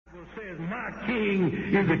Says, my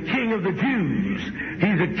king is the king of the Jews.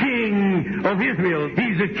 He's the king of Israel.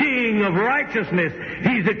 He's the king of righteousness.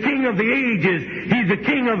 He's the king of the ages. He's the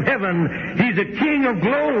king of heaven. He's the king of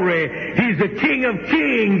glory. He's the king of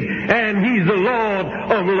kings. And he's the Lord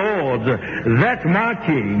of lords. That's my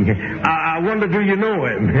king. I wonder, do you know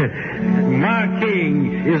him? My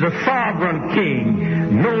king is a sovereign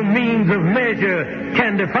king. No means of measure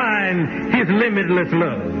can define his limitless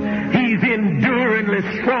love. He's enduringly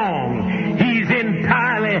strong. He's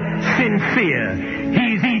entirely sincere.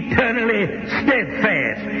 He's eternally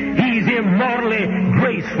steadfast. He's immortally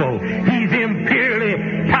graceful. He's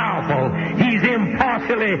imperially powerful. He's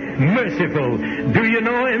impartially merciful. Do you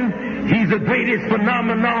know him? He's the greatest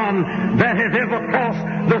phenomenon that has ever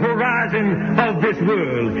crossed the horizon of this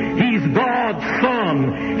world. He's God's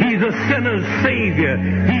Son. He's a sinner's Savior.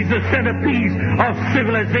 He's the centerpiece of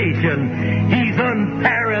civilization. He's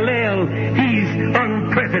unparalleled. He's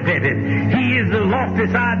unprecedented. He is the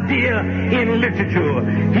loftiest idea in literature.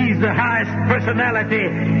 He's the highest personality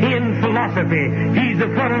in philosophy. He's the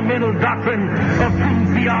fundamental doctrine of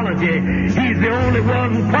true theology. He's the only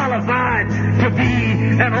one qualified to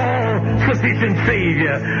be an all-sufficient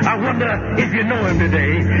Savior. I wonder if you know him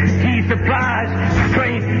today. He supplies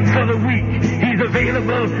strength for the weak. He's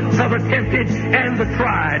available for the tempted and the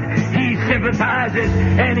tried. He sympathizes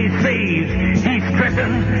and he saves. He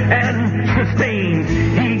strengthens and sustains.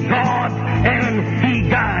 He guards and he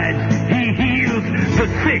guides. He heals the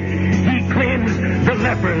sick. He cleanses the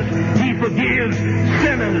lepers. He forgives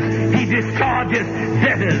sinners. He discharges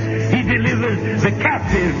debtors. He delivers the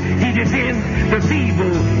captive. He defends the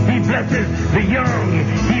feeble. He blesses the young.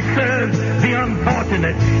 He serves the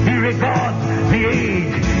unfortunate. He regards the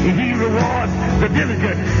aged. He rewards the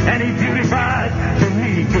diligent. And he purifies the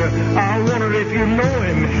meek. I wonder if you know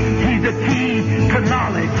him. He's the key to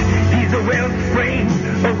knowledge. He's the wellspring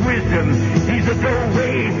of wisdom. He's the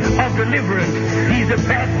doorway of deliverance. He's the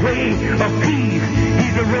pathway of peace.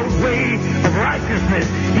 He's the roadway of righteousness.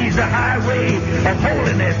 He's the highway of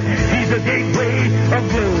holiness. He's the gateway of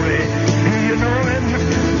glory. Do you know him?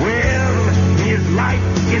 Well, his life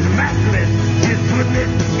is matchless. His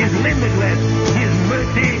goodness is limitless. His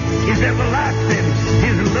mercy is everlasting.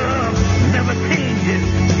 His love never changes.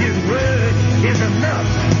 His word is enough.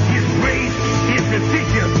 His grace is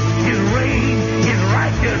sufficient. His reign is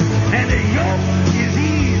righteous. And his yoke is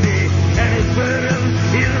easy. And his burden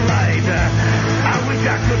is light. I wish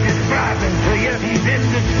I could describe him to you. He's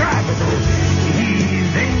indescribable.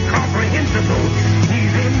 He's incomprehensible.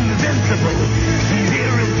 He's invincible. He's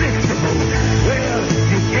irresistible. Well,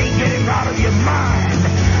 you can't get him out of your mind.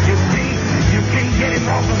 You can't get him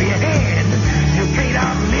off of your hand. You can't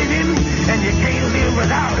outlive him, and you can't live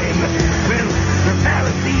without him. Well, the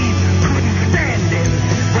Pharisees couldn't stand him,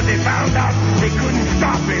 but they found out they couldn't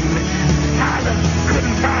stop him. Pilate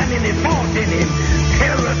couldn't find any fault in him.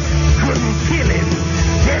 Herod couldn't kill him.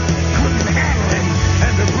 Death couldn't handle him,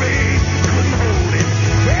 and the grave couldn't hold him.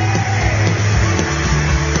 Yeah!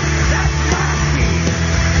 That's my king.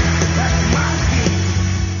 That's my king.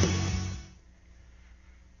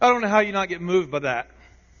 I don't know how you not get moved by that.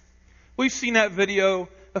 We've seen that video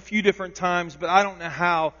a few different times, but I don't know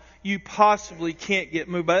how you possibly can't get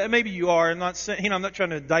moved by that. Maybe you are. I'm not saying, I'm not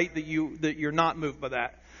trying to indict that you're not moved by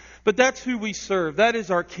that. But that's who we serve. That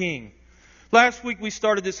is our King. Last week we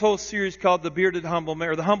started this whole series called The Bearded Humble Man,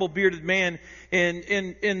 or The Humble Bearded Man. And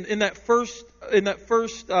in that first,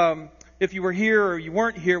 if you were here or you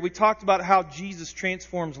weren't here, we talked about how Jesus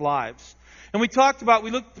transforms lives. And we looked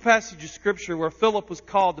at the passage of Scripture where Philip was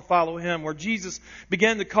called to follow him, where Jesus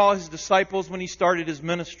began to call his disciples when he started his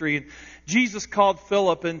ministry. And Jesus called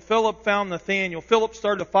Philip, and Philip found Nathanael. Philip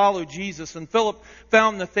started to follow Jesus, and Philip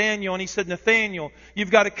found Nathanael, and he said, Nathanael,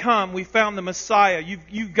 you've got to come. We found the Messiah.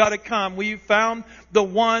 You've got to come. We found the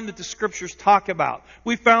one that the Scriptures talk about.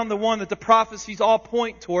 We found the one that the prophecies all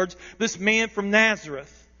point towards, this man from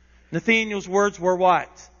Nazareth. Nathanael's words were what?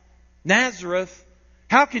 Nazareth?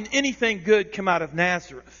 How can anything good come out of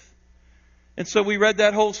Nazareth? And so we read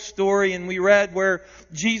that whole story, and we read where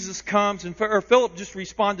Jesus comes, and Philip just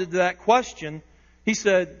responded to that question. He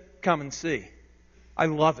said, come and see. I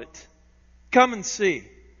love it. Come and see.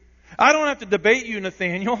 I don't have to debate you,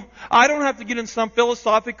 Nathanael. I don't have to get in some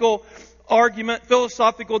philosophical argument,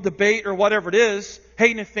 philosophical debate, or whatever it is.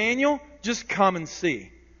 Hey, Nathanael, just come and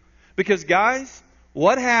see. Because guys,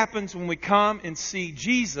 what happens when we come and see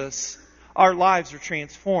Jesus? Our lives are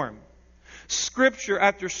transformed. Scripture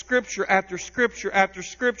after Scripture after Scripture after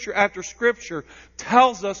Scripture after Scripture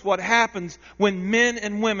tells us what happens when men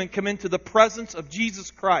and women come into the presence of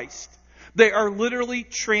Jesus Christ. They are literally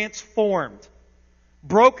transformed.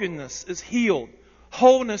 Brokenness is healed.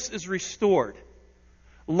 Wholeness is restored.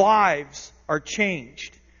 Lives are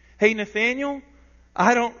changed. Hey, Nathaniel,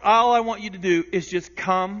 all I want you to do is just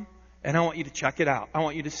come, and I want you to check it out. I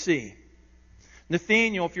want you to see.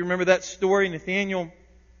 Nathaniel, if you remember that story,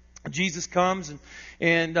 Jesus comes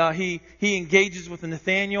and he engages with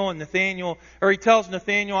Nathaniel, and he tells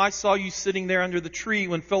Nathaniel, I saw you sitting there under the tree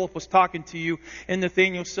when Philip was talking to you. And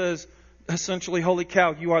Nathaniel says, essentially, holy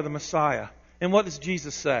cow, you are the Messiah. And what does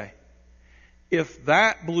Jesus say? If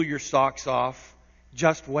that blew your socks off,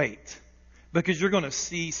 just wait. Because you're going to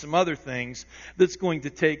see some other things that's going to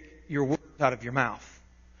take your words out of your mouth.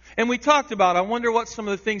 And we talked about, I wonder what some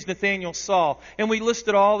of the things Nathaniel saw. And we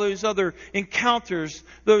listed all those other encounters,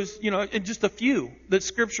 and just a few that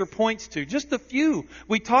Scripture points to. Just a few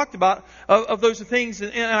we talked about of those things.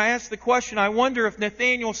 And I asked the question, I wonder if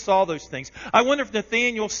Nathaniel saw those things. I wonder if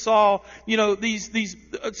Nathaniel saw, these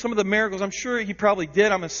some of the miracles. I'm sure he probably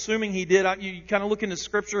did. I'm assuming he did. You kind of look into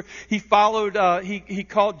Scripture. He followed, he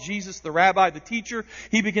called Jesus the rabbi, the teacher.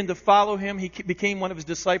 He began to follow him. He became one of his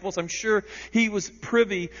disciples. I'm sure he was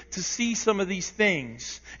privy to see some of these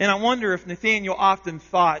things. And I wonder if Nathaniel often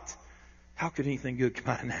thought, how could anything good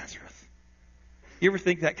come out of Nazareth? You ever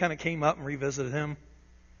think that kind of came up and revisited him?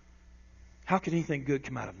 How could anything good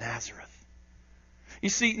come out of Nazareth? You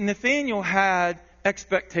see, Nathaniel had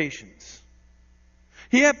expectations.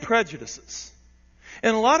 He had prejudices.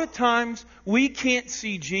 And a lot of times we can't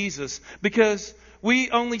see Jesus because we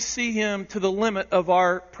only see him to the limit of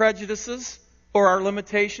our prejudices, or our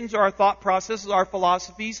limitations, or our thought processes, our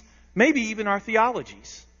philosophies, maybe even our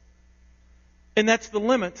theologies. And that's the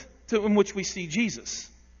limit in which we see Jesus.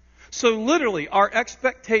 So literally, our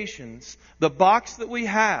expectations, the box that we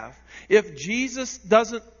have, if Jesus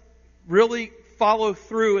doesn't really follow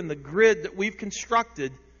through in the grid that we've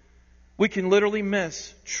constructed, we can literally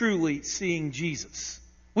miss truly seeing Jesus.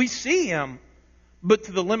 We see him, but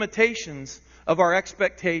to the limitations of our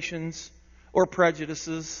expectations or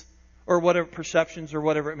prejudices, or whatever perceptions, or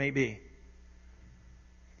whatever it may be.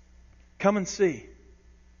 Come and see.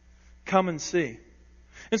 Come and see.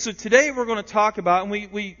 And so today we're going to talk about, and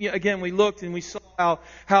we looked and we saw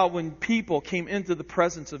how when people came into the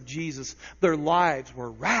presence of Jesus, their lives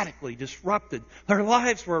were radically disrupted. Their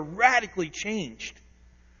lives were radically changed.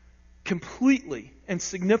 Completely and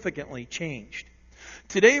significantly changed.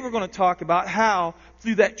 Today we're going to talk about how,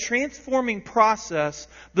 through that transforming process,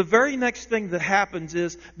 the very next thing that happens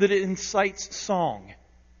is that it incites song.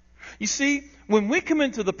 You see, when we come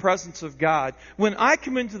into the presence of God, when I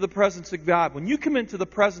come into the presence of God, when you come into the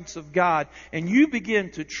presence of God, and you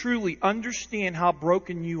begin to truly understand how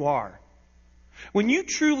broken you are, when you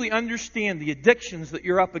truly understand the addictions that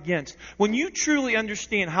you're up against, when you truly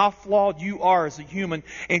understand how flawed you are as a human,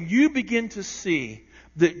 and you begin to see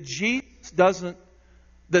that Jesus doesn't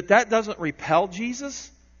repel Jesus,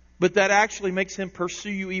 but that actually makes him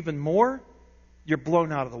pursue you even more, you're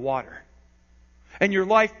blown out of the water. And your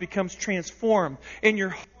life becomes transformed, and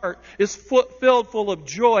your heart is filled full of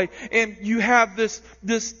joy, and you have this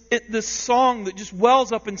song that just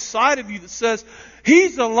wells up inside of you that says,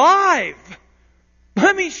 He's alive!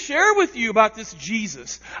 Let me share with you about this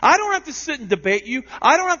Jesus. I don't have to sit and debate you.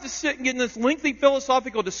 I don't have to sit and get in this lengthy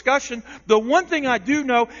philosophical discussion. The one thing I do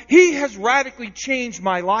know, He has radically changed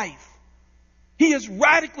my life. He has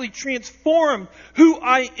radically transformed who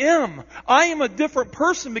I am. I am a different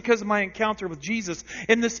person because of my encounter with Jesus.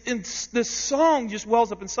 And this song just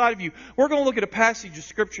wells up inside of you. We're going to look at a passage of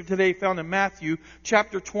Scripture today found in Matthew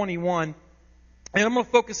chapter 21. And I'm going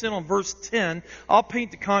to focus in on verse 10. I'll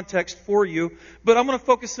paint the context for you, but I'm going to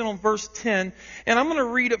focus in on verse 10, and I'm going to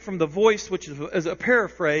read it from the Voice, which is a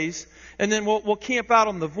paraphrase, and then we'll camp out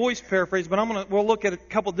on the Voice paraphrase, but we'll look at a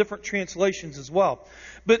couple different translations as well.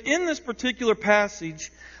 But in this particular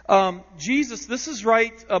passage, Jesus, this is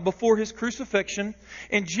right before His crucifixion,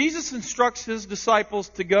 and Jesus instructs His disciples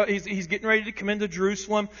to go. He's getting ready to come into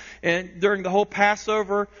Jerusalem, and during the whole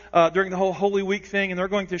Passover, during the whole Holy Week thing, and they're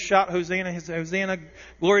going to shout, Hosanna, Hosanna,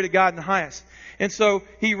 glory to God in the highest. And so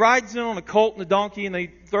He rides in on a colt and a donkey, and they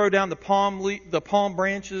throw down the palm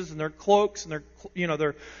branches and their cloaks and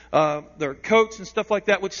their coats and stuff like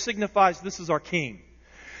that, which signifies this is our King.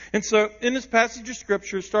 And so in this passage of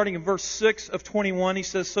Scripture, starting in verse 6 of 21, he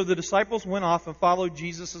says, So the disciples went off and followed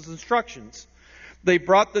Jesus' instructions. They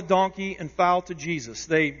brought the donkey and foal to Jesus.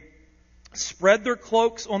 They spread their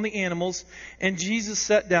cloaks on the animals, and Jesus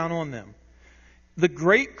sat down on them. The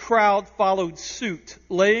great crowd followed suit,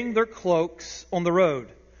 laying their cloaks on the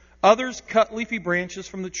road. Others cut leafy branches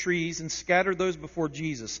from the trees and scattered those before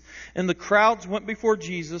Jesus. And the crowds went before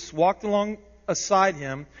Jesus, walked along aside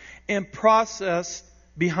Him, and processed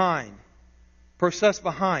behind,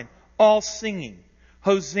 all singing,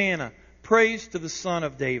 Hosanna. Praise to the Son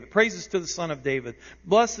of David. Praises to the Son of David.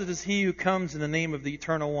 Blessed is he who comes in the name of the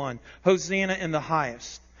Eternal One. Hosanna in the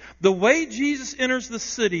highest. The way Jesus enters the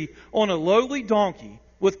city on a lowly donkey,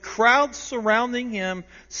 with crowds surrounding him,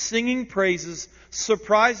 singing praises,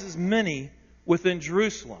 surprises many within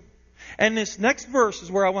Jerusalem. And this next verse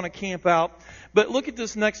is where I want to camp out. But look at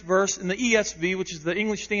this next verse in the ESV, which is the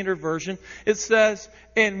English Standard Version. It says,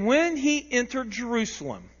 "And when he entered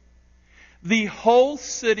Jerusalem, the whole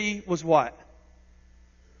city was" what?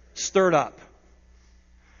 Stirred up.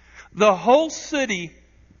 The whole city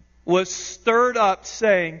was stirred up,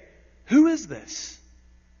 saying, "Who is this?"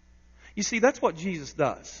 You see, that's what Jesus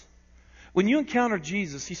does. When you encounter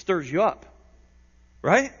Jesus, He stirs you up.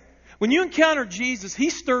 Right? When you encounter Jesus, He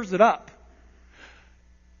stirs it up.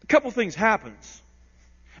 A couple things happens.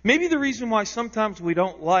 Maybe the reason why sometimes we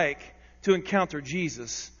don't like to encounter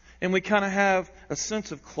Jesus and we kind of have a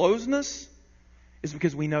sense of closeness is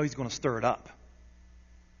because we know He's going to stir it up.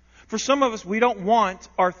 For some of us, we don't want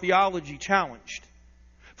our theology challenged.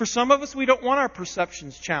 For some of us, we don't want our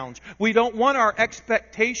perceptions challenged. We don't want our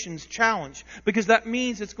expectations challenged because that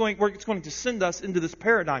means it's going to send us into this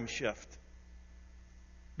paradigm shift.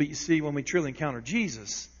 But you see, when we truly encounter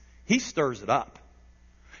Jesus, He stirs it up.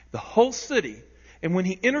 The whole city, and when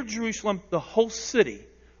He entered Jerusalem, the whole city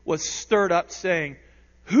was stirred up, saying,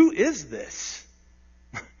 "Who is this?"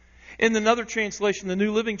 In another translation, the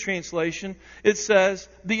New Living Translation, it says,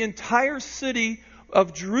 "The entire city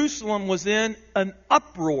of Jerusalem was in an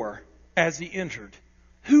uproar as He entered."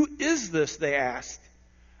 Who is this, they asked.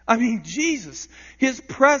 I mean, Jesus, His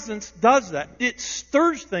presence does that. It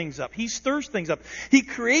stirs things up. He stirs things up. He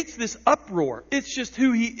creates this uproar. It's just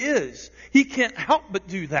who He is. He can't help but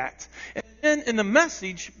do that. And then in the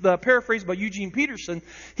Message, the paraphrase by Eugene Peterson,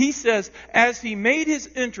 he says, "As He made His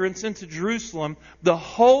entrance into Jerusalem, the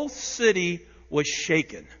whole city was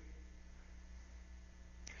shaken."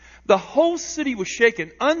 The whole city was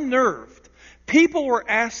shaken, unnerved. People were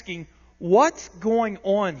asking, "What's going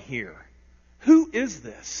on here? Who is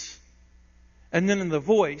this?" And then in the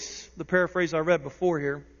Voice, the paraphrase I read before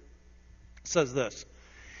here, says this,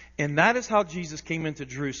 "And that is how Jesus came into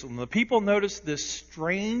Jerusalem. The people noticed this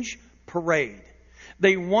strange parade.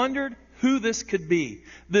 They wondered who this could be.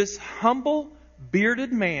 This humble,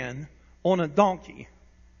 bearded man on a donkey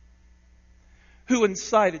who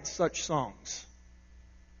incited such songs."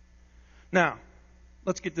 Now,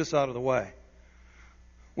 let's get this out of the way.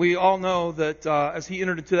 We all know that as He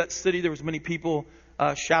entered into that city, there was many people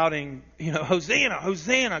shouting, "Hosanna,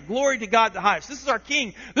 Hosanna, glory to God the highest. This is our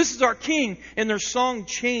King, this is our King." And their song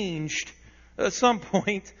changed at some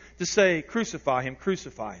point to say, "Crucify Him,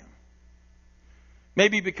 crucify Him."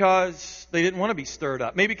 Maybe because they didn't want to be stirred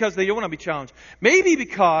up. Maybe because they didn't want to be challenged. Maybe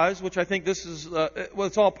because, which I think this is,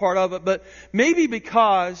 it's all part of it, but maybe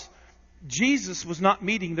because Jesus was not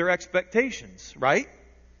meeting their expectations, right?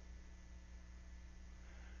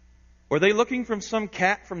 Were they looking for some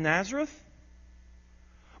cat from Nazareth?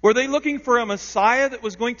 Were they looking for a Messiah that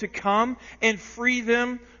was going to come and free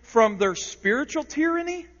them from their spiritual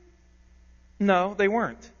tyranny? No, they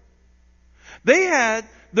weren't. They had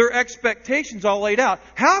their expectations all laid out.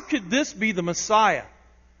 How could this be the Messiah?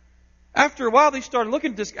 After a while, they started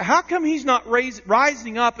looking at this. How come He's not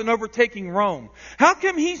rising up and overtaking Rome? How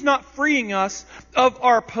come He's not freeing us of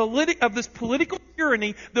this political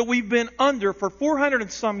tyranny that we've been under for 400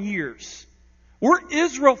 and some years? We're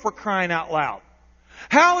Israel, for crying out loud.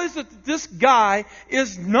 How is it that this guy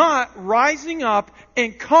is not rising up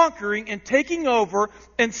and conquering and taking over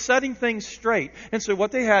and setting things straight? And so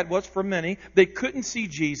what they had was, for many, they couldn't see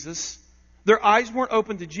Jesus. Their eyes weren't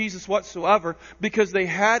open to Jesus whatsoever because they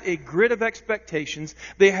had a grid of expectations.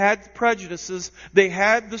 They had prejudices. They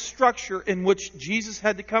had the structure in which Jesus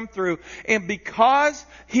had to come through. And because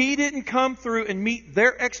He didn't come through and meet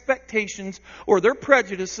their expectations or their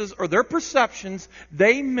prejudices or their perceptions,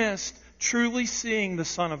 they missed truly seeing the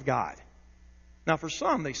Son of God. Now, for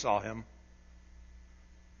some, they saw Him.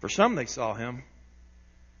 For some, they saw Him.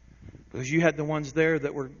 Because you had the ones there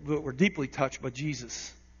that were deeply touched by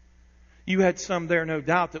Jesus. You had some there, no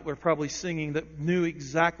doubt, that were probably singing that knew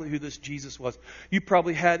exactly who this Jesus was. You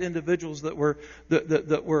probably had individuals that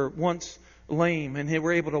were once lame and they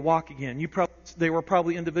were able to walk again. They were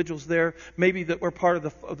probably individuals there, maybe that were part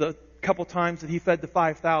of the couple times that He fed the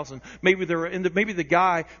 5,000. Maybe the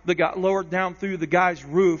guy that got lowered down through the guy's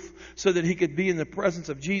roof so that he could be in the presence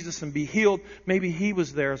of Jesus and be healed. Maybe he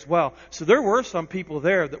was there as well. So there were some people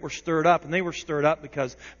there that were stirred up, and they were stirred up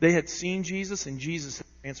because they had seen Jesus and Jesus had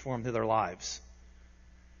transformed their lives.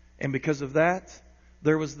 And because of that,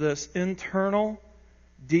 there was this internal,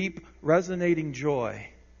 deep, resonating joy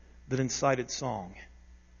that incited song.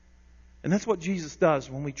 And that's what Jesus does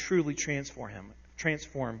when we truly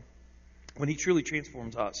when He truly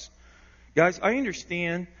transforms us. Guys, I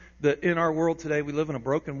understand that in our world today, we live in a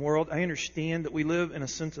broken world. I understand that we live in a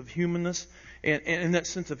sense of humanness. And in that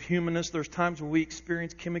sense of humanness, there's times where we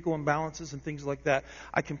experience chemical imbalances and things like that.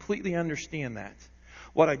 I completely understand that.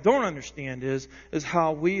 What I don't understand is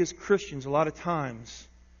how we as Christians a lot of times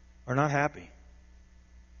are not happy.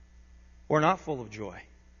 We're not full of joy.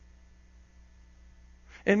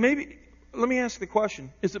 And maybe, let me ask the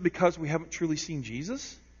question, is it because we haven't truly seen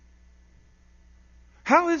Jesus?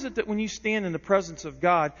 How is it that when you stand in the presence of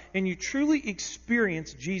God and you truly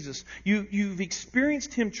experience Jesus, you've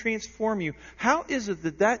experienced Him transform you, how is it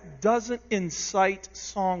that that doesn't incite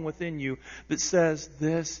song within you that says,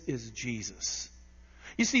 this is Jesus?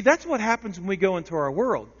 You see, that's what happens when we go into our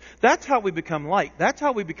world. That's how we become light. That's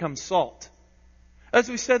how we become salt. As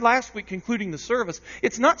we said last week, concluding the service,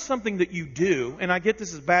 it's not something that you do, and I get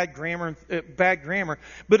this is bad grammar,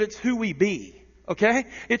 but it's who we be. Okay?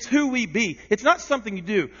 It's who we be. It's not something you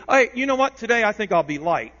do. Hey, you know what? Today I think I'll be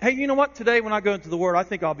light. Hey, you know what? Today when I go into the Word, I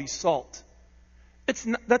think I'll be salt.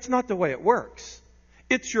 That's not the way it works.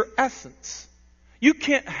 It's your essence. You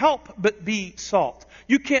can't help but be salt.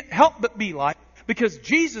 You can't help but be light because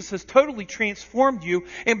Jesus has totally transformed you.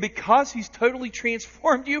 And because He's totally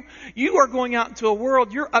transformed you, you are going out into a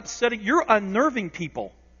world, you're upsetting, you're unnerving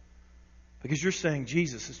people. Because you're saying,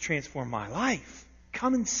 Jesus has transformed my life.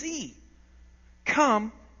 Come and see.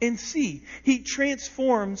 Come and see. He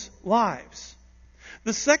transforms lives.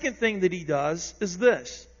 The second thing that He does is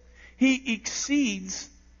this. He exceeds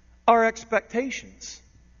our expectations.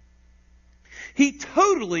 He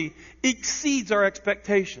totally exceeds our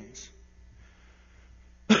expectations.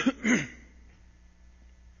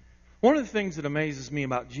 One of the things that amazes me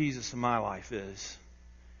about Jesus in my life is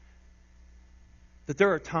that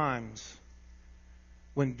there are times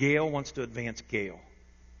when Gail wants to advance Gail.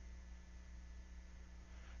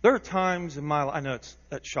 There are times in my life, I know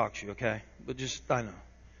that shocks you, okay? But I know.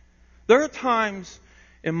 There are times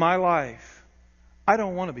in my life I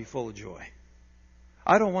don't want to be full of joy.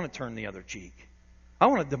 I don't want to turn the other cheek. I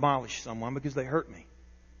want to demolish someone because they hurt me.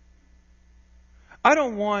 I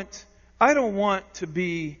don't want to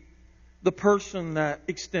be the person that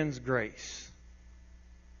extends grace.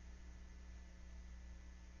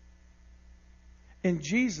 And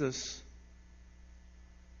Jesus,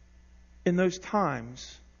 in those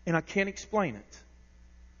times, and I can't explain it,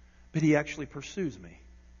 but He actually pursues me.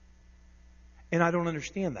 And I don't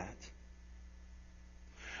understand that.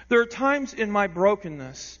 There are times in my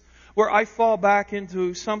brokenness where I fall back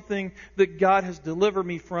into something that God has delivered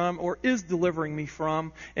me from or is delivering me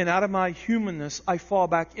from, and out of my humanness I fall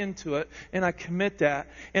back into it and I commit that.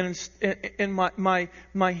 And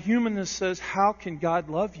my humanness says, how can God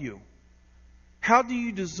love you? How do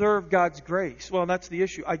you deserve God's grace? Well, that's the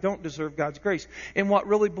issue. I don't deserve God's grace. And what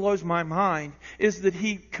really blows my mind is that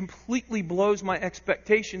He completely blows my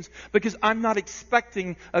expectations because I'm not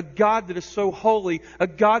expecting a God that is so holy, a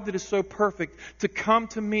God that is so perfect, to come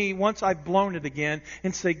to me once I've blown it again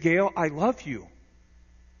and say, Gail, I love you.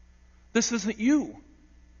 This isn't you.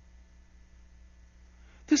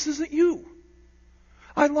 This isn't you.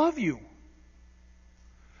 I love you.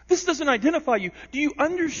 This doesn't identify you. Do you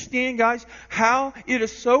understand, guys, how it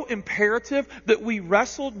is so imperative that we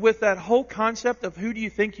wrestled with that whole concept of who do you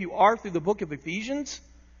think you are through the book of Ephesians?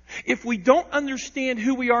 If we don't understand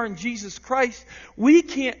who we are in Jesus Christ, we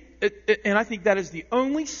can't, and I think that is the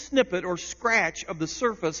only snippet or scratch of the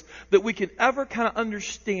surface that we can ever kind of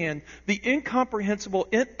understand the incomprehensible,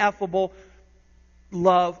 ineffable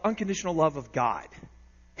love, unconditional love of God.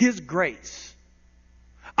 His grace.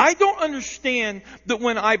 I don't understand that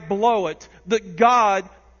when I blow it, that God,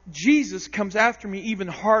 Jesus, comes after me even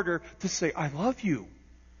harder to say, I love you.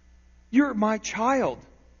 You're my child.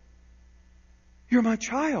 You're my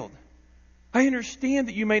child. I understand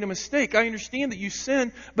that you made a mistake. I understand that you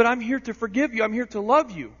sinned, but I'm here to forgive you. I'm here to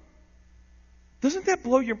love you. Doesn't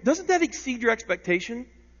that exceed your expectation?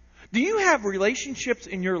 Do you have relationships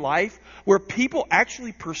in your life where people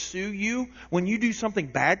actually pursue you when you do something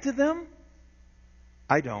bad to them?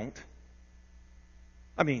 I don't.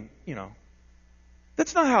 I mean,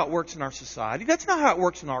 that's not how it works in our society. That's not how it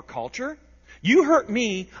works in our culture. You hurt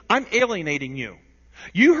me, I'm alienating you.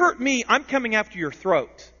 You hurt me, I'm coming after your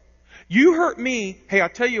throat. You hurt me, hey, I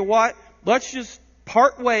tell you what, let's just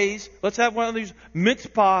part ways. Let's have one of these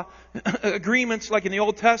mitzvah agreements like in the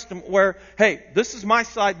Old Testament where, hey, this is my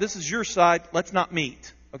side, this is your side, let's not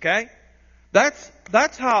meet. Okay?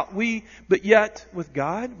 That's how but yet with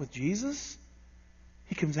God, with Jesus,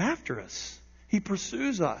 He comes after us. He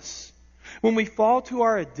pursues us. When we fall to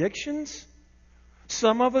our addictions,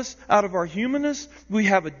 Some of us, out of our humanness, we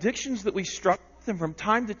have addictions that we struggle with, and from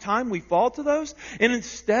time to time we fall to those. And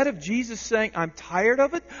instead of Jesus saying, I'm tired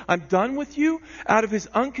of it, I'm done with you, out of His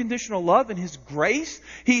unconditional love and His grace,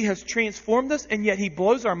 He has transformed us, and yet He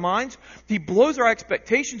blows our minds. He blows our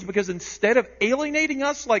expectations, because instead of alienating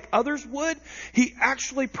us like others would, He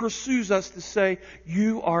actually pursues us to say,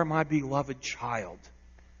 you are my beloved child.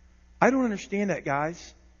 I don't understand that,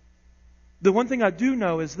 guys. The one thing I do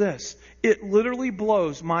know is this. It literally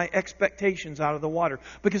blows my expectations out of the water.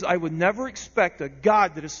 Because I would never expect a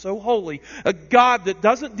God that is so holy, a God that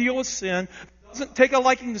doesn't deal with sin, doesn't take a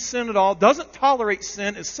liking to sin at all, doesn't tolerate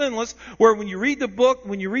sin, is sinless, where when you read the book,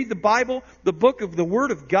 when you read the Bible, the book of the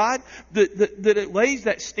Word of God, that it lays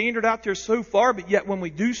that standard out there so far, but yet when we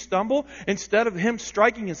do stumble, instead of Him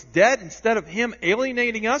striking us dead, instead of Him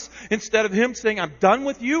alienating us, instead of Him saying, I'm done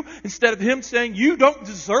with you, instead of Him saying, you don't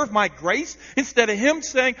deserve my grace, instead of Him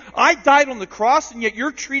saying, I died on the cross and yet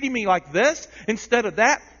you're treating me like this, instead of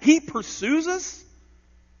that, He pursues us.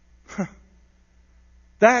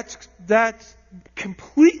 That's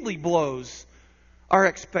completely blows our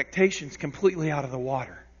expectations completely out of the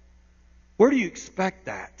water. Where do you expect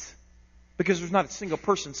that? Because there's not a single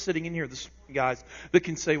person sitting in here this morning, guys, that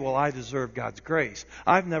can say, well, I deserve God's grace.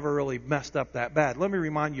 I've never really messed up that bad. Let me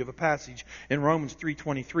remind you of a passage in Romans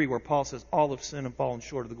 3:23 where Paul says, all have sinned and fallen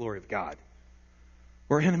short of the glory of God.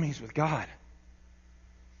 We're enemies with God.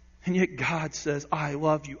 And yet God says, I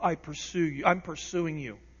love you. I pursue you. I'm pursuing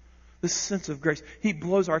you. This sense of grace. He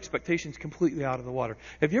blows our expectations completely out of the water.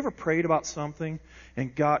 Have you ever prayed about something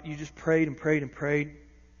and God, you just prayed and prayed and prayed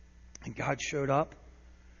and God showed up?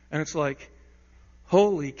 And it's like,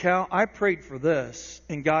 holy cow, I prayed for this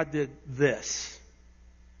and God did this.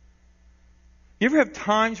 You ever have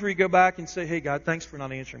times where you go back and say, hey God, thanks for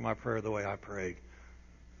not answering my prayer the way I prayed?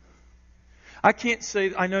 I can't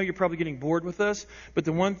say, I know you're probably getting bored with this, but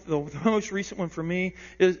the most recent one for me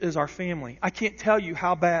is our family. I can't tell you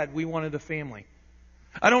how bad we wanted a family.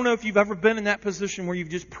 I don't know if you've ever been in that position where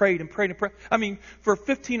you've just prayed and prayed and prayed. I mean, for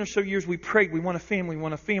 15 or so years we prayed, we want a family, we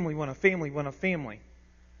want a family, we want a family, we want a family.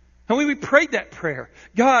 And we prayed that prayer.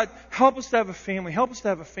 God, help us to have a family, help us to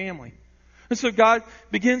have a family. And so God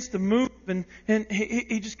begins to move and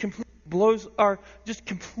He just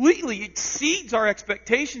completely exceeds our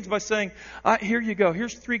expectations by saying, here you go.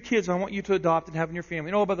 Here's 3 kids I want you to adopt and have in your family.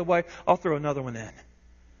 And oh, by the way, I'll throw another one in.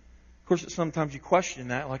 Of course, sometimes you question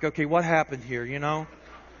that. Like, okay, what happened here, you know?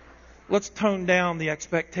 Let's tone down the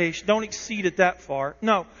expectation. Don't exceed it that far.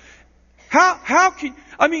 No. How can,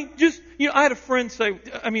 I mean, just, you know, I had a friend say,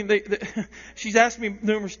 I mean, she's asked me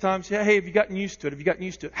numerous times, hey, have you gotten used to it? Have you gotten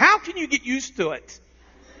used to it? How can you get used to it?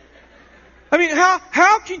 I mean,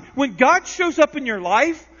 how can, when God shows up in your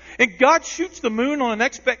life and God shoots the moon on an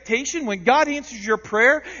expectation, when God answers your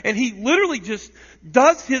prayer and He literally just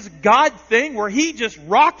does His God thing where He just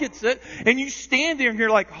rockets it and you stand there and you're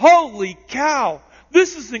like, holy cow,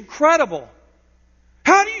 this is incredible.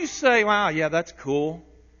 How do you say, wow, yeah, that's cool.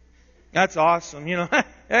 That's awesome. You know,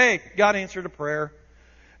 hey, God answered a prayer.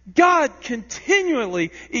 God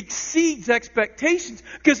continually exceeds expectations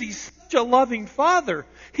because He's such a loving Father.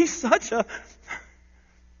 He's such a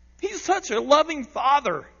loving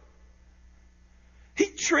Father. He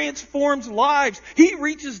transforms lives. He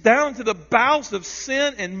reaches down to the bowels of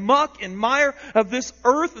sin and muck and mire of this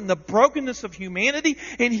earth and the brokenness of humanity,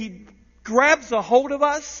 and He grabs a hold of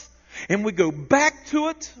us. And we go back to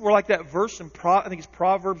it. We're like that verse in I think it's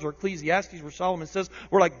Proverbs or Ecclesiastes where Solomon says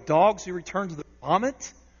we're like dogs who return to the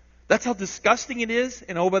vomit. That's how disgusting it is.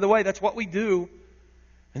 And oh, by the way, that's what we do.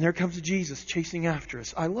 And there comes Jesus chasing after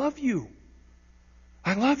us. I love you.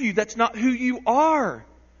 I love you. That's not who you are.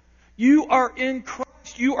 You are in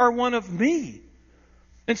Christ. You are one of me.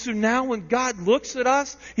 And so now when God looks at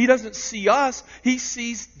us, He doesn't see us. He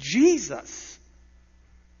sees Jesus.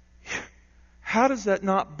 How does that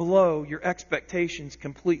not blow your expectations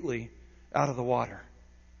completely out of the water?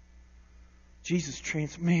 Jesus,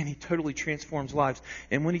 He totally transforms lives.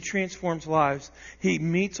 And when He transforms lives, He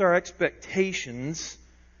meets our expectations.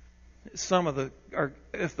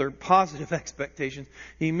 If they're positive expectations,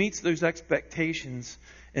 He meets those expectations.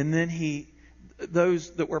 And then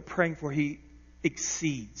those that we're praying for, He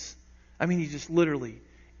exceeds. I mean, He just literally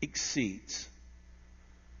exceeds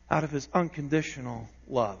out of His unconditional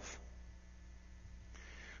love.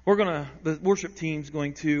 The worship team's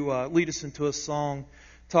going to lead us into a song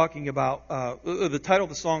talking about, the title of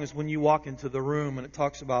the song is When You Walk Into the Room, and it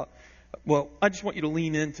talks about, well, I just want you to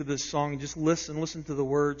lean into this song and just listen to the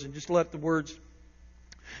words, and just let the words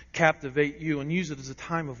captivate you and use it as a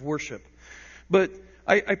time of worship. But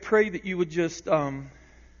I pray that you would just,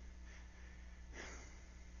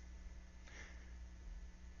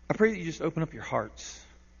 I pray that you just open up your hearts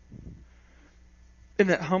in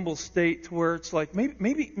that humble state to where it's like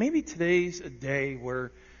maybe today's a day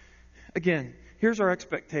where, again, here's our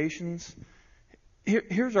expectations.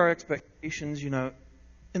 Here's our expectations,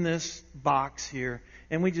 in this box here,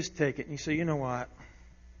 and we just take it and you say, you know what?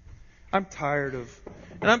 I'm tired of,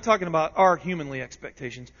 and I'm talking about our humanly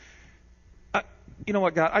expectations. You know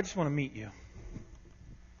what, God? I just want to meet you.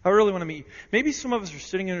 I really want to meet you. Maybe some of us are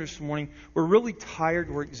sitting here this morning. We're really tired.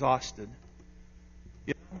 We're exhausted.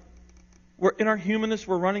 We're in our humanness.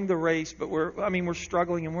 We're running the race, but we're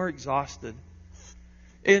struggling and we're exhausted.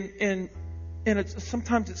 And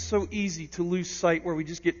sometimes it's so easy to lose sight where we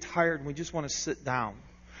just get tired and we just want to sit down.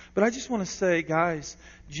 But I just want to say, guys,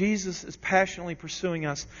 Jesus is passionately pursuing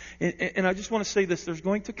us. And I just want to say this. There's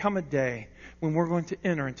going to come a day when we're going to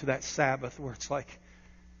enter into that Sabbath where it's like,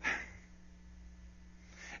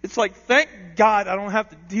 thank God I don't have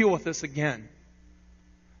to deal with this again.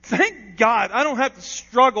 Thank God I don't have to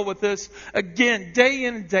struggle with this again, day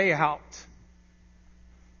in and day out.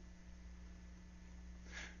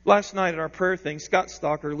 Last night at our prayer thing, Scott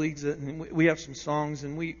Stalker leads it, and we have some songs,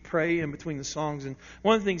 and we pray in between the songs. And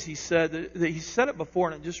one of the things he said, that he said it before,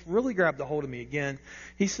 and it just really grabbed a hold of me again.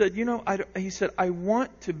 He said, I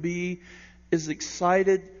want to be as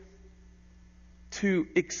excited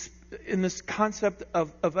in this concept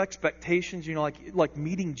of expectations, like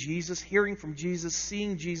meeting Jesus, hearing from Jesus,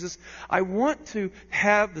 seeing Jesus. I want to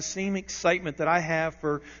have the same excitement that I have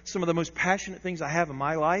for some of the most passionate things I have in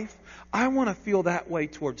my life. I want to feel that way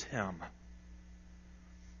towards Him.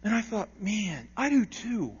 And I thought, man, I do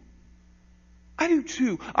too. I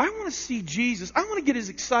want to see Jesus. I want to get as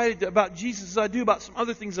excited about Jesus as I do about some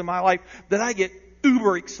other things in my life that I get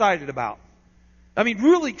uber excited about.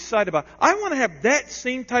 Really excited about. I want to have that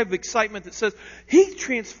same type of excitement that says, He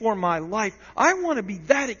transformed my life. I want to be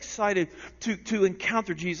that excited to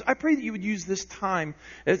encounter Jesus. I pray that you would use this time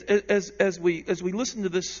as we listen to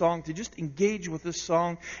this song to just engage with this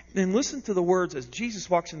song and listen to the words as Jesus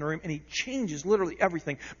walks in the room and He changes literally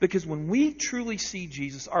everything. Because when we truly see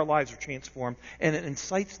Jesus, our lives are transformed, and it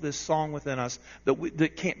incites this song within us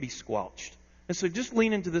that can't be squelched. And so just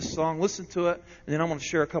lean into this song, listen to it, and then I'm going to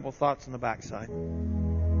share a couple thoughts on the backside.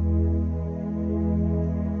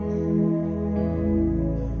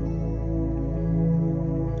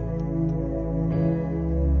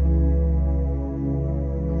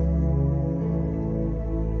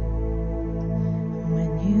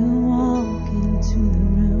 When you walk into the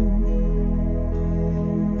room,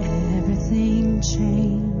 everything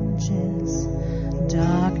changes.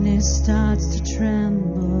 Darkness starts to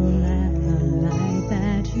tremble at the light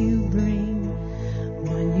that you bring.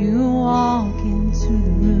 When you walk into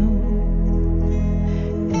the room,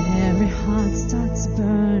 every heart starts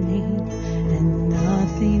burning, and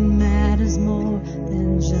nothing matters more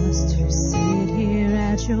than just to sit here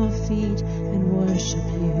at your feet and worship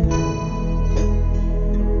you.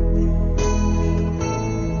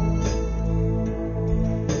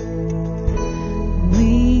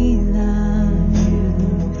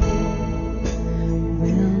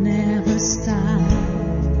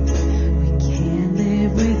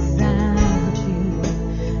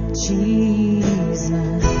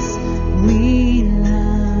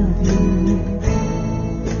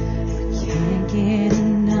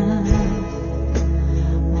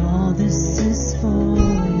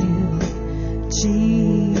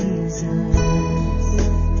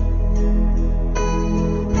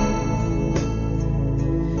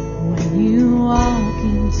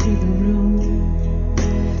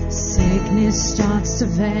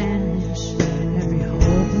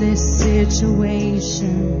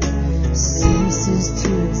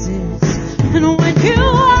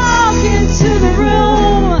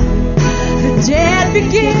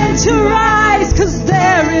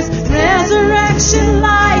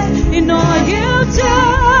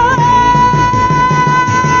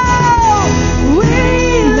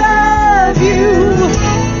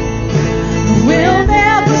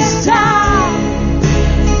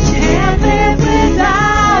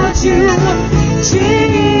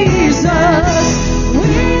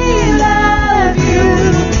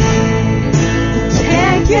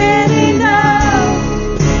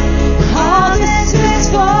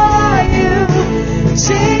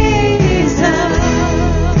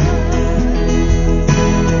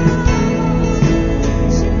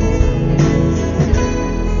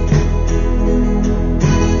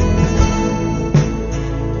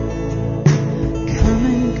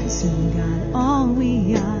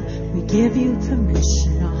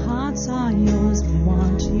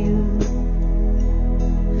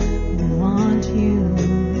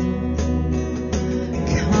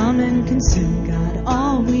 Consume God,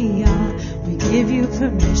 all we give you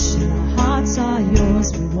permission. Our hearts are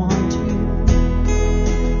yours. We want you.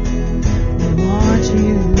 We want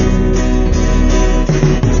you.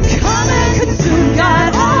 Come and consume,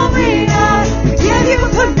 God, all we are. We give you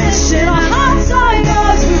permission. Our hearts are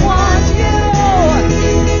yours. We want you.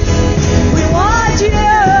 We want you.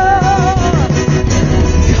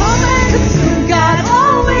 Come and consume, God,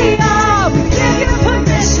 all we are. We give you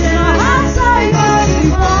permission. Our hearts are yours. We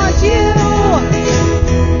want you.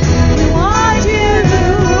 We want you.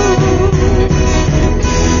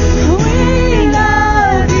 We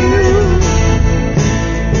love you.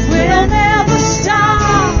 We'll never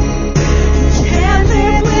stop. Can't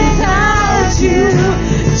live without you,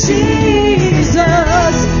 Jesus.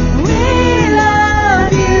 We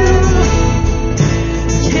love you.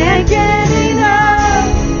 Can't get enough.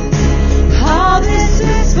 All this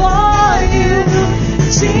is for you,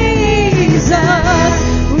 Jesus.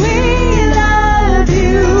 We love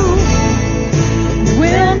you.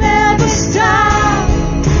 We'll never stop.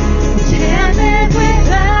 Can't live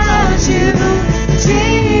without you,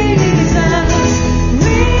 Jesus.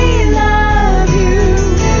 We love you.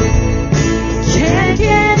 Can't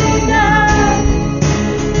get enough.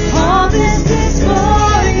 All this is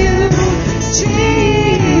for you, Jesus.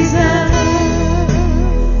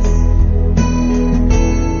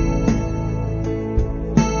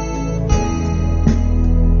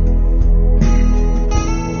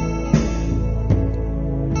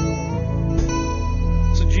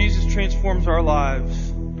 So Jesus transforms our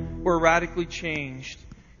lives. We're radically changed.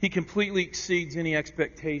 He completely exceeds any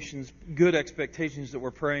expectations, good expectations that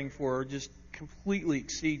we're praying for, or just completely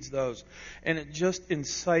exceeds those. And it just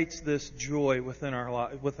incites this joy within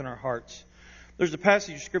our hearts. There's a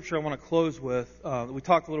passage of Scripture I want to close with. We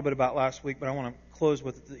talked a little bit about last week, but I want to close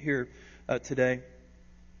with it here today.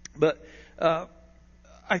 But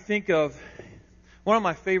I think of one of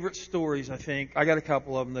my favorite stories, I got a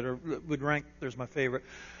couple of them that would rank as my favorite.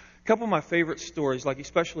 A couple of my favorite stories, like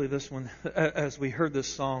especially this one, as we heard this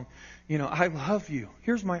song, I love you.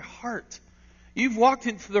 Here's my heart. You've walked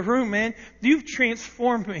into the room, man. You've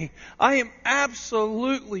transformed me. I am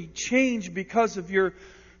absolutely changed because of your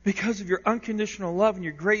unconditional love and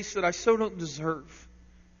your grace that I so don't deserve.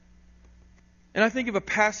 And I think of a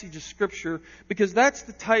passage of Scripture because that's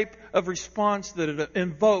the type of response that it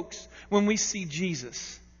invokes when we see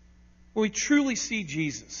Jesus. When we truly see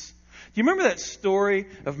Jesus. Do you remember that story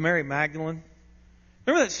of Mary Magdalene?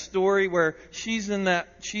 Remember that story where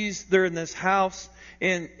they're in this house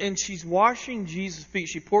and she's washing Jesus' feet.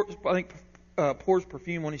 She pours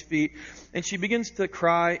perfume on his feet, and she begins to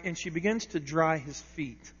cry and she begins to dry his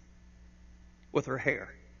feet with her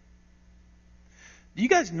hair. Do you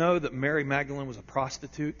guys know that Mary Magdalene was a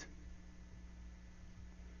prostitute?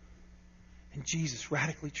 And Jesus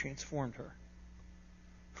radically transformed her.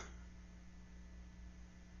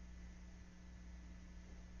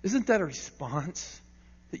 Isn't that a response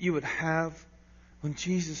that you would have when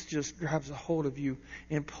Jesus just grabs a hold of you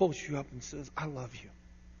and pulls you up and says, I love you.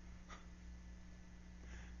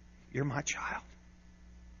 You're my child.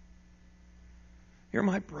 You're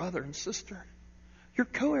my brother and sister. You're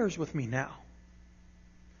co-heirs with me now.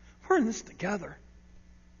 We're in this together.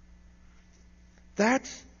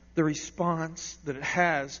 That's the response that it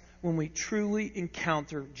has when we truly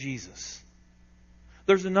encounter Jesus.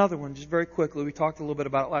 There's another one, just very quickly. We talked a little bit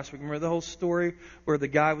about it last week. Remember the whole story where the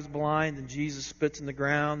guy was blind and Jesus spits in the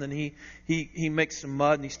ground and he makes some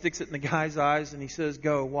mud and he sticks it in the guy's eyes and he says,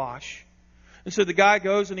 go wash. And so the guy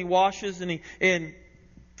goes and he washes and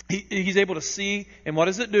he's able to see. And what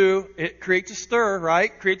does it do? It creates a stir,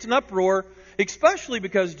 right? Creates an uproar, especially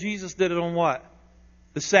because Jesus did it on what?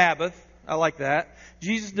 The Sabbath. I like that.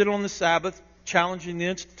 Jesus did it on the Sabbath, challenging the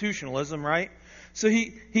institutionalism, right? So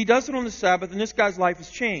he does it on the Sabbath, and this guy's life has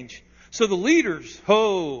changed. So the leaders,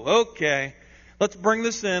 okay, let's bring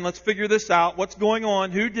this in. Let's figure this out. What's going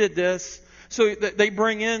on? Who did this? So they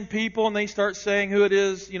bring in people, and they start saying who it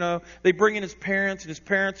is. They bring in his parents, and his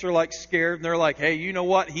parents are like scared, and they're like, hey, you know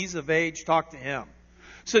what? He's of age. Talk to him.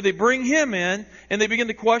 So they bring him in, and they begin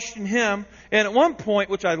to question him. And at one point,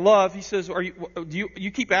 which I love, he says,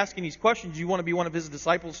 you keep asking these questions. Do you want to be one of his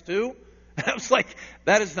disciples too? And I was like,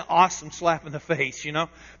 that is an awesome slap in the face,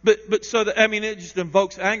 But so it just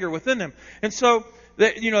invokes anger within them. And so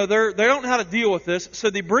they don't know how to deal with this. So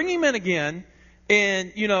they bring him in again,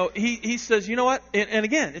 and he says, you know what? And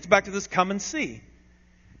again, it's back to this come and see.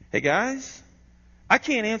 Hey guys, I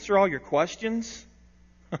can't answer all your questions.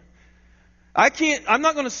 I'm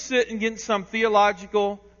not going to sit and get in some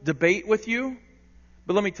theological debate with you.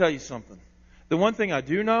 But let me tell you something. The one thing I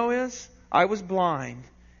do know is I was blind.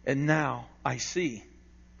 And now I see.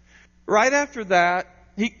 Right after that,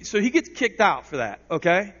 he gets kicked out for that,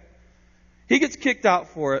 okay? He gets kicked out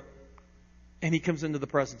for it, and he comes into the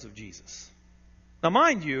presence of Jesus. Now,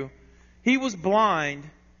 mind you, he was blind,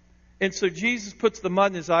 and so Jesus puts the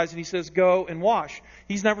mud in his eyes, and he says, go and wash.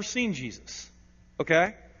 He's never seen Jesus,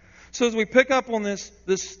 okay? So as we pick up on this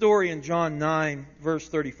story in John 9, verse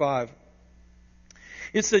 35,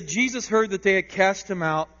 it said, Jesus heard that they had cast him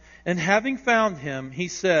out, and having found him, he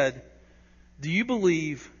said, do you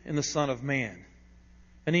believe in the Son of Man?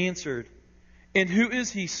 And he answered, and who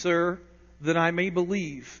is he, sir, that I may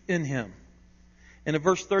believe in him? And in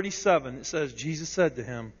verse 37, it says, Jesus said to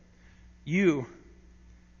him, you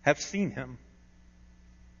have seen him,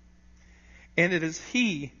 and it is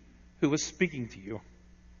he who is speaking to you.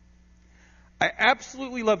 I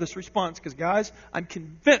absolutely love this response because, guys, I'm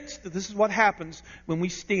convinced that this is what happens when we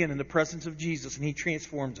stand in the presence of Jesus and he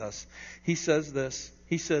transforms us. He says this.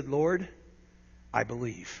 He said, Lord, I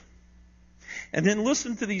believe. And then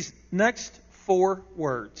listen to these next 4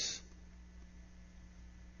 words.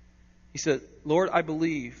 He said, Lord, I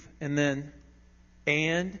believe. And then,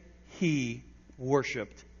 and he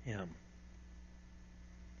worshipped him.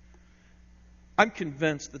 I'm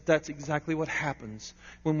convinced that that's exactly what happens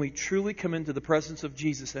when we truly come into the presence of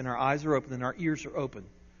Jesus and our eyes are open and our ears are open.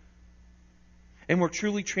 And we're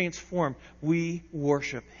truly transformed. We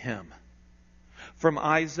worship him. From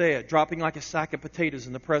Isaiah, dropping like a sack of potatoes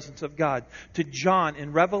in the presence of God, to John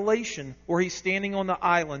in Revelation, where he's standing on the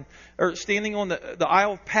island, or standing on the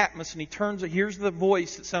Isle of Patmos, and he hears the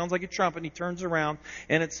voice that sounds like a trumpet, and he turns around,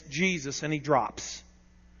 and it's Jesus, and he drops.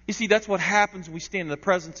 You see, that's what happens when we stand in the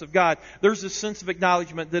presence of God. There's this sense of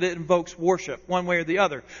acknowledgement that it invokes worship, one way or the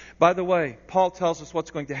other. By the way, Paul tells us what's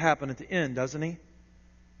going to happen at the end, doesn't he?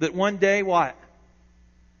 That one day, what?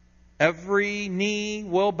 Every knee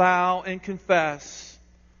will bow and confess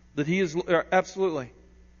that he is... Absolutely.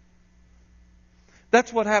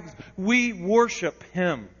 That's what happens. We worship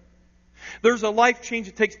him. There's a life change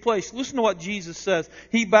that takes place. Listen to what Jesus says.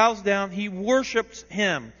 He bows down. He worships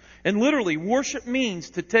him. And literally, worship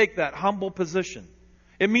means to take that humble position.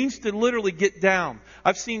 It means to literally get down.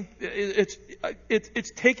 I've seen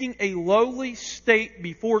it's taking a lowly state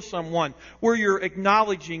before someone where you're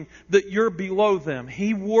acknowledging that you're below them.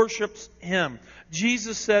 He worships him.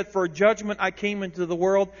 Jesus said, for judgment I came into the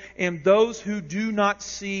world, and those who do not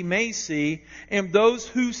see may see, and those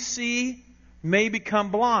who see may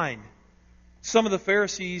become blind. Some of the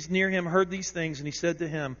Pharisees near him heard these things, and he said to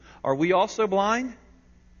him, are we also blind?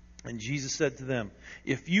 And Jesus said to them,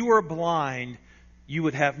 if you were blind, you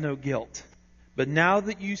would have no guilt. But now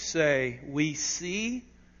that you say, we see,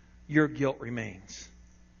 your guilt remains.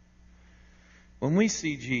 When we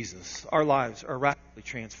see Jesus, our lives are radically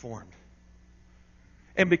transformed.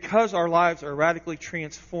 And because our lives are radically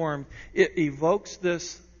transformed, it evokes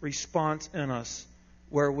this response in us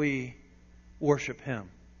where we worship him.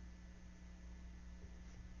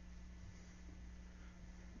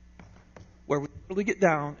 Where we literally get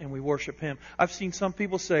down and we worship him. I've seen some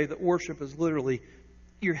people say that worship is literally,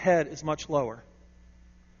 your head is much lower.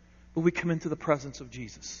 But we come into the presence of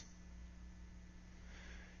Jesus.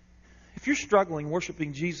 If you're struggling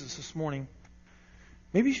worshiping Jesus this morning,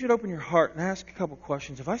 maybe you should open your heart and ask a couple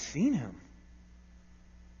questions. Have I seen him?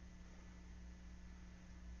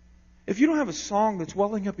 If you don't have a song that's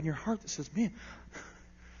welling up in your heart that says, man,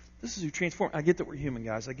 this is who transformed. I get that we're human,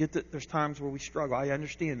 guys. I get that there's times where we struggle. I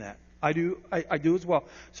understand that. I do as well.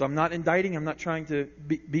 So I'm not indicting. I'm not trying to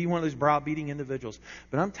be one of those browbeating individuals.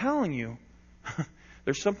 But I'm telling you,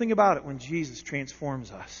 there's something about it when Jesus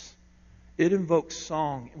transforms us. It invokes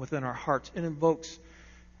song within our hearts. It invokes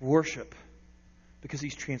worship because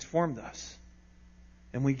he's transformed us.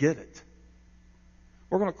 And we get it.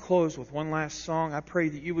 We're going to close with one last song. I pray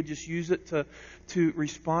that you would just use it to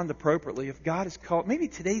respond appropriately. If God has called, maybe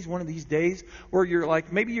today's one of these days where you're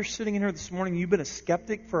like, maybe you're sitting in here this morning, you've been a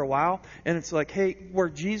skeptic for a while, and it's like, hey, where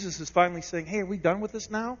Jesus is finally saying, hey, are we done with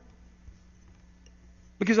this now?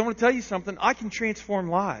 Because I want to tell you something, I can transform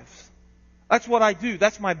lives. That's what I do.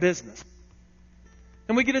 That's my business.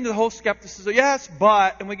 And we get into the whole skepticism, yes,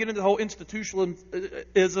 but, and we get into the whole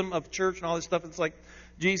institutionalism of church and all this stuff. It's like,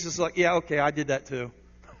 Jesus is like, yeah, okay, I did that too.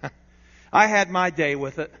 I had my day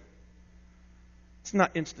with it. It's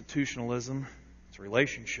not institutionalism. It's a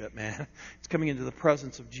relationship, man. It's coming into the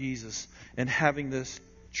presence of Jesus and having this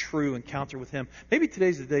true encounter with him. Maybe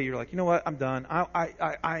today's the day you're like, you know what? I'm done.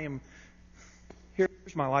 I am.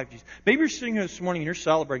 Here's my life, Jesus. Maybe you're sitting here this morning and you're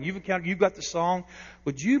celebrating. You've got the song.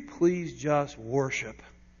 Would you please just worship?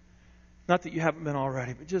 Not that you haven't been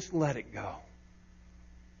already, but just let it go.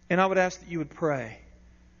 And I would ask that you would pray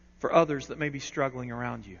for others that may be struggling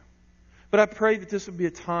around you. But I pray that this would be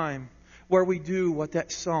a time where we do what that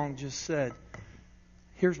song just said.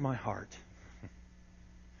 Here's my heart.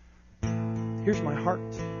 Here's my heart.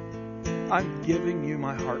 I'm giving you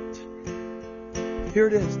my heart. Here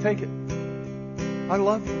it is. Take it. I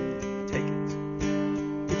love you. Take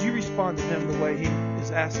it. Would you respond to Him the way He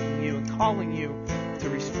is asking you and calling you to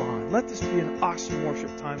respond? Let this be an awesome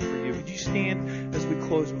worship time for you. Would you stand as we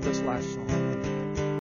close with this last song?